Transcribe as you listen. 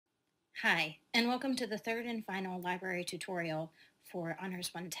Hi, and welcome to the third and final library tutorial for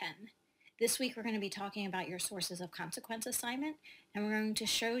Honors 110. This week we're going to be talking about your sources of consequence assignment, and we're going to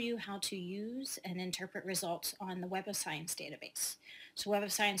show you how to use and interpret results on the Web of Science database. So Web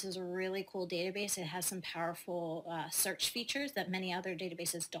of Science is a really cool database. It has some powerful search features that many other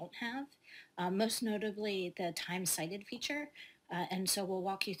databases don't have, most notably the time cited feature. And so we'll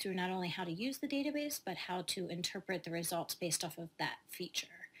walk you through not only how to use the database, but how to interpret the results based off of that feature.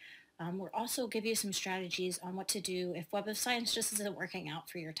 We'll also give you some strategies on what to do if Web of Science just isn't working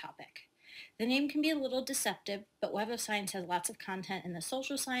out for your topic. The name can be a little deceptive, but Web of Science has lots of content in the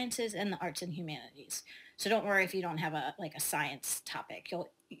social sciences and the arts and humanities. So don't worry if you don't have a science topic.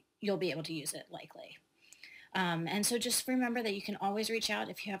 You'll be able to use it likely. And so just remember that you can always reach out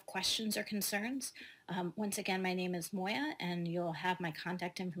if you have questions or concerns. Once again, my name is Moya, and you'll have my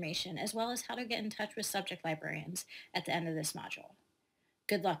contact information as well as how to get in touch with subject librarians at the end of this module.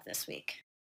 Good luck this week.